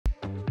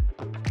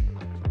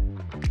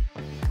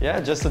Yeah,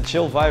 just a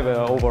chill vibe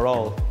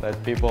overall,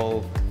 that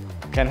people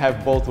can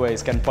have both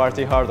ways, can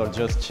party hard or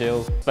just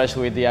chill.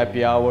 Especially with the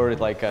happy hour,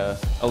 like a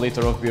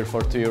liter of beer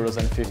for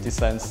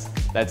 €2.50,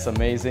 that's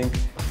amazing.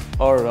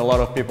 Or a lot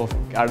of people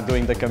are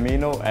doing the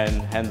Camino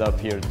and end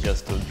up here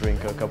just to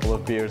drink a couple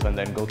of beers and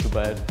then go to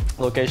bed.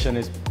 Location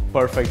is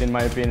perfect in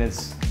my opinion.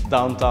 It's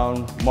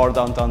downtown, more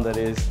downtown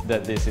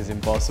that this is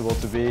impossible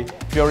to be.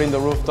 If you're in the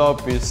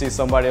rooftop, you see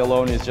somebody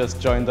alone, you just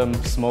join them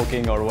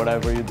smoking or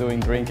whatever you're doing,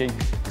 drinking,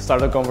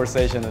 start a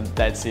conversation, and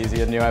that's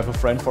easy, and you have a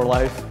friend for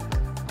life.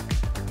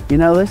 You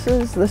know, this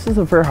is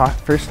the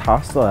first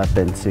hostel I've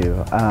been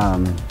to.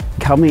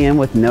 Coming in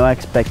with no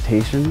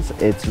expectations,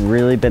 it's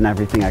really been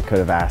everything I could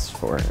have asked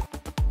for.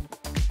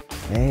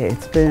 Hey,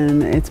 it's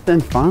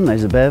been fun.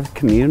 There's a bit of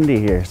community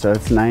here, so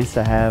it's nice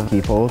to have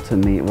people to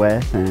meet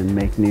with and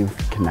make new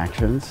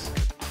connections.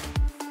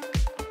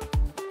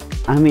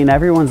 I mean,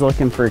 everyone's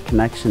looking for a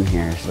connection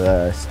here.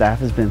 The staff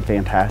has been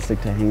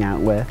fantastic to hang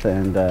out with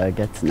and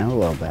get to know a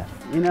little bit.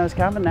 You know, it's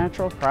kind of a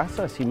natural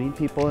process. You meet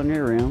people in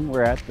your room.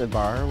 We're at the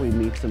bar. We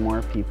meet some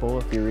more people.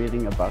 If you're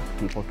reading a book,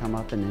 people come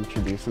up and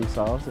introduce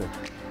themselves. It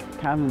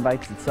kind of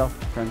invites itself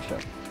to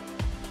friendship.